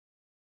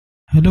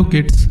Hello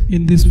kids,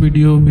 in this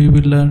video we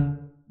will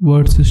learn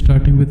words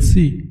starting with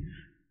C.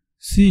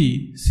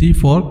 C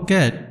for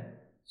cat.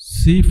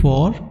 C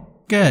for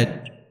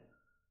cat.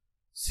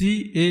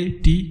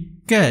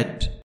 C-A-T,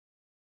 cat.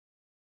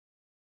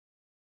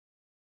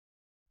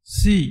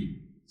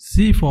 C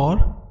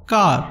for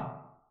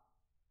car.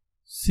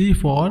 C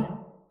for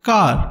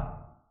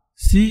car.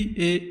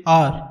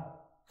 C-A-R,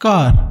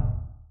 car.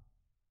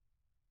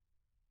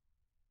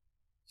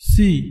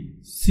 C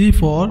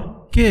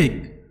for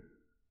cake.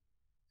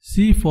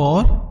 C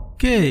for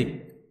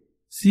cake.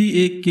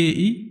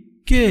 C-A-K-E,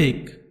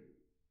 cake.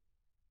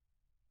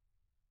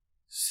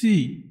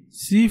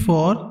 C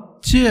for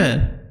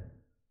chair.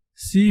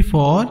 C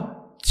for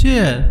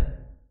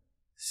chair.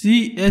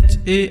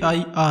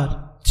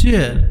 C-H-A-I-R,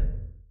 chair.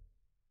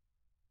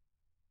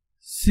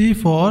 C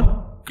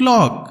for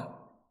clock.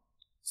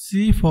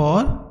 C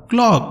for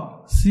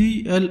clock.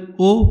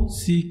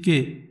 C-L-O-C-K,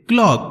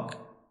 clock.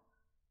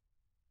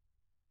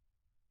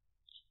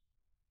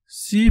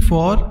 C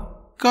for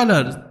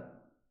colors.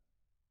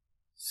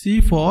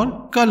 C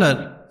for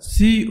color.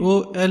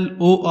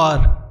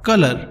 C-O-L-O-R,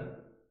 color.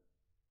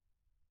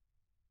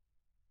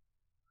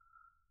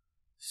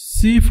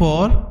 C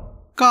for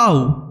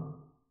cow.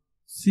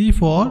 C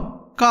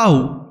for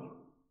cow.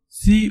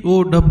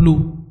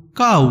 C-O-W,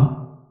 cow.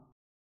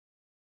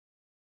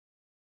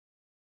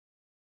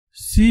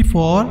 C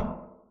for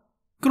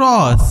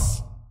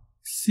cross.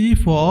 C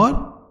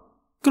for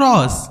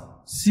cross.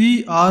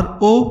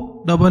 C-R-O-S-S,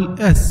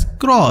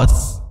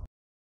 cross.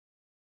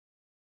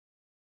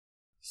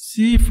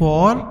 C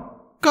for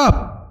cup.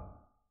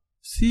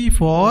 C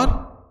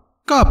for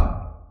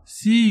cup.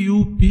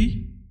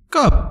 C-U-P,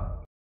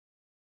 cup.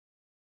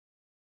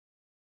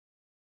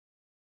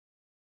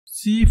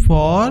 C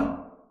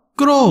for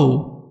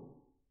crow.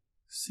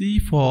 C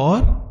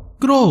for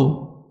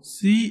crow.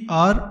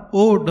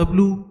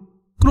 C-R-O-W,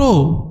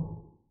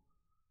 crow.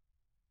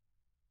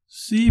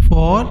 C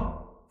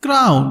for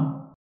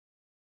crown.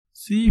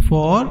 C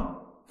for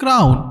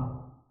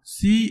crown.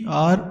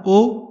 C-R-O-W-N,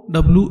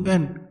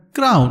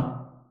 crown.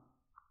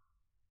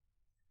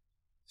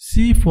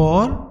 C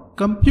for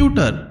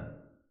computer.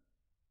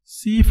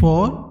 C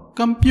for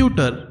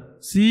computer.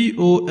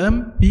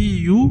 C-O-M-P-U-T-E-R,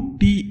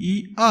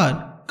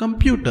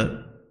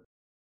 computer.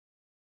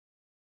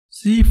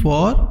 C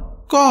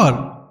for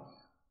corn.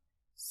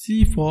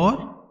 C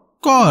for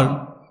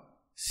corn.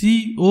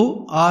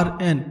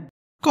 C-O-R-N,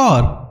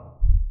 corn.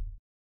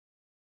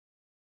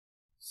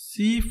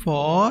 C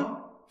for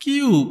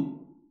cube.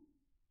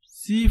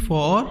 C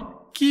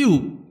for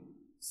cube.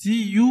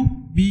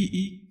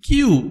 C-U-B-E,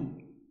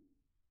 cube.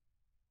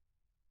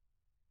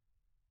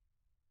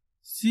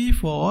 C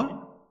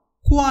for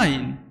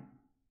coin.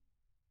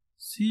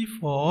 C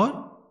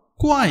for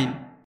coin.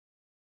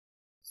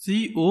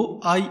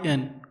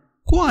 C-O-I-N,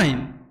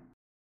 coin.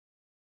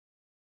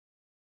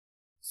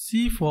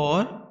 C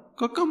for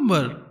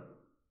cucumber.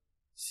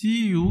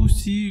 C-U-C-U-M-B-E-R,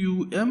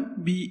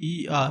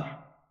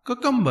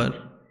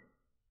 cucumber.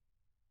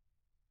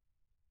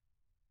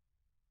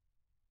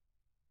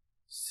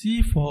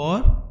 C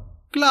for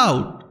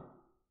cloud.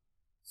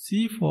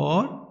 C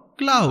for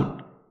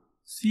cloud.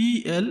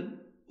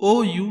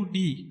 C-L-O-U-D,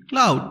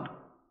 cloud.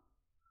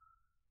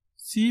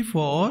 C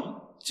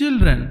for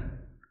children.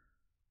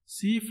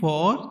 C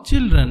for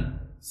children.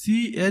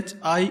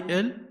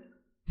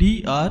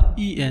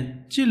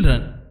 C-H-I-L-D-R-E-N,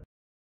 children.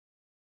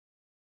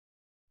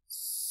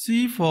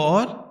 C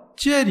for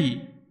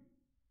cherry.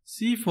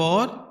 C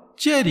for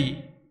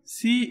cherry.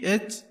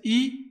 C-H-E-R-R-Y,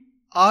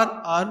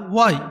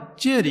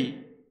 cherry.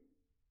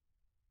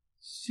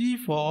 C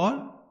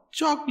for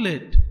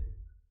chocolate.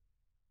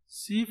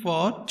 C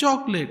for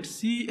chocolate.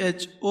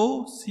 C-H-O-C-O-L-A-T-E,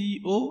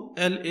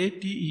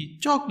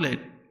 chocolate.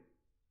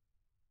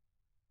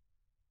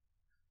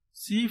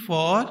 C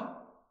for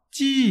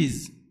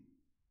cheese.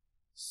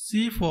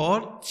 C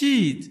for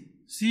cheese.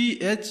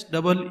 C-H-E-E-S-E,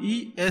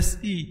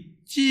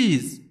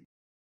 cheese.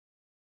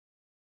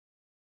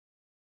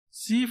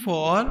 C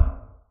for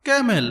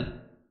camel.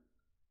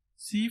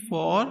 C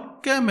for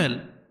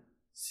camel.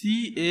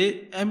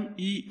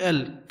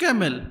 C-A-M-E-L,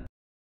 camel.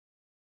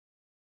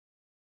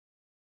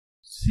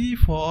 C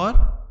for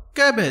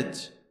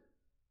cabbage.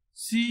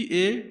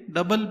 C-A-B-B-A-G-E,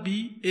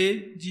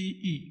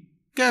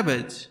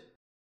 cabbage.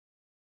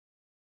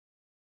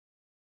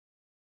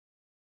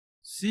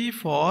 C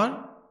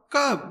for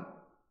cub.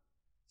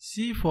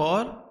 C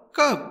for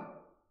cub.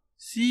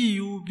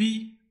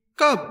 C-U-B,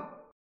 cub.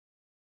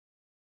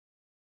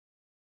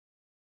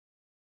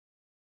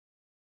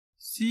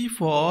 C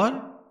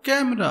for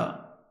camera.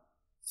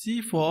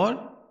 C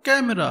for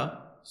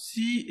camera.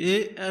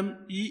 C-A-M-E-R-A,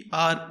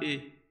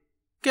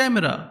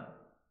 camera.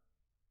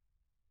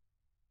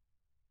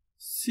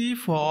 C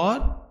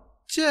for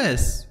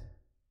chess.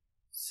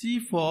 C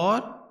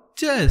for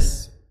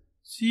chess.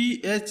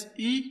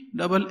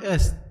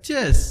 C-H-E-S-S,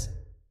 chess.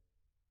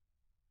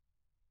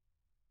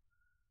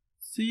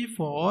 C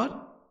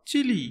for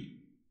chili.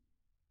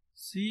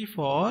 C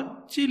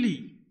for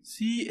chili.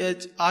 C-H-I-L-L-I,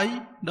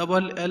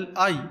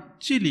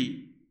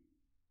 chili.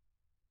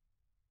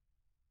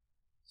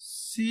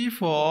 C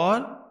for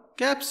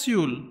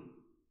capsule.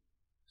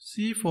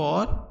 C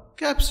for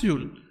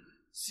capsule.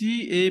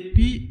 C-A-P-S-U-L-E.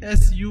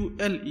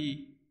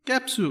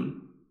 Capsule.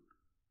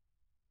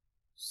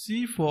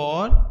 C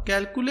for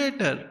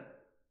calculator.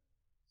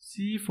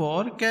 C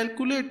for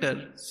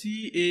calculator.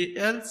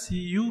 C-A-L-C-U-L-A-T-O-R.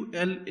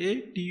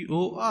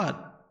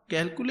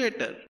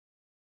 Calculator.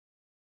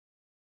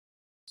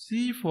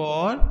 C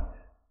for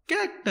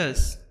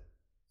cactus.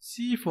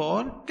 C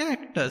for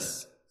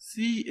cactus.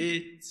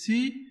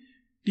 C-A-C-T-U-S.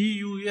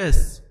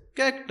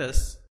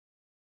 Cactus.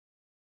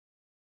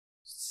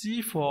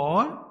 C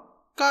for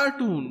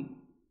cartoon.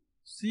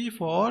 C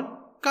for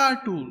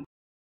cartoon.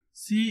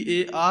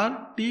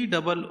 C-A-R-T-O-O-N.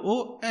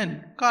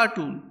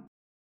 Cartoon.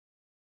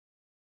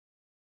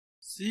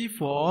 C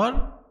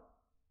for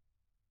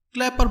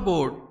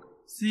clapperboard.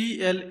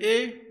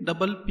 C-L-A-P-P-E-R.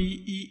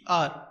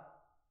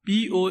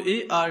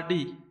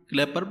 P-O-A-R-D.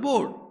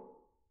 Clapperboard.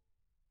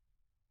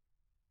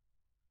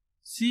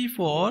 C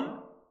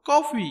for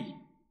coffee.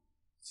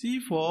 C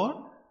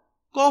for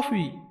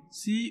coffee.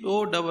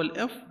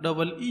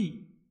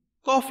 C-O-F-F-E.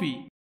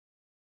 Coffee.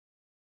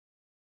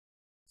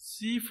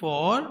 C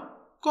for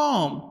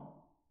comb.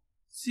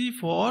 C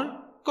for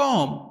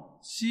comb.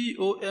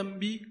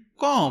 C-O-M-B.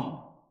 Comb.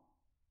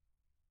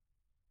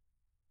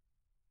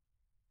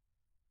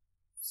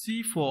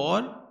 C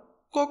for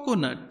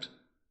coconut.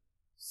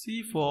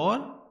 C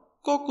for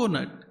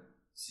coconut.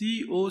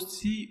 C-O-C-O-N-U-T.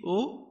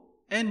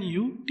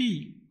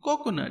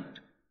 Coconut.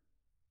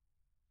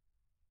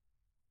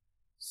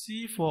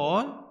 C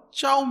for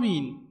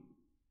chowmein.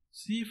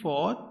 C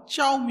for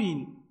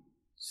chowmein.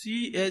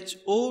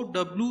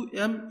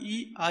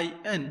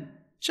 C-H-O-W-M-E-I-N.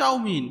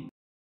 Chowmein.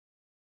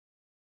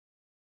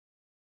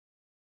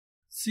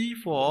 C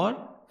for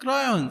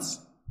crayons.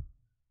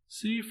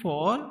 C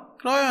for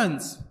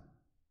crayons.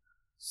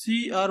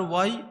 C-R-Y-O-N-S.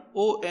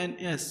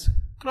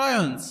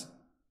 Crayons.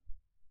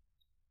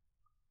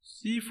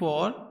 C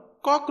for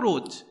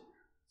cockroach.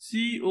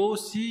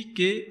 C-O-C-K-R-O-A-C-H.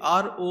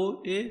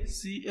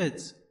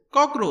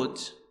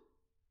 Cockroach.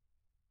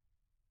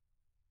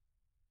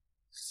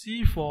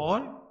 C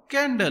for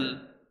candle.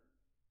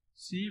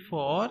 C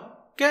for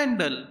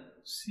candle.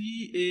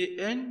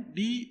 C-A-N-D-L-E.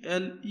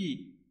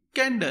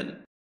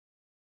 Candle.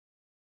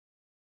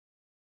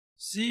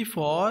 C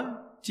for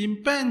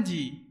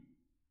chimpanzee.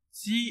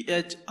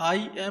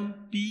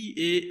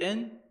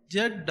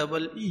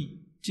 C-H-I-M-P-A-N-Z-E-E.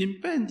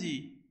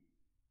 Chimpanzee.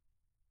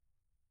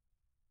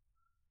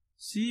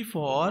 C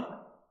for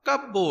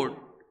cupboard.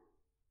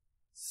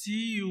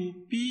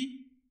 C-U-P-B-O-A-R-D.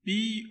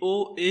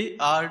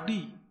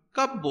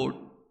 Cupboard.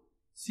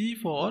 C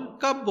for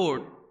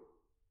cupboard.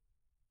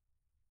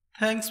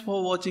 Thanks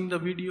for watching the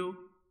video.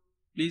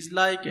 Please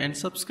like and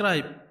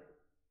subscribe.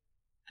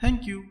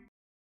 Thank you.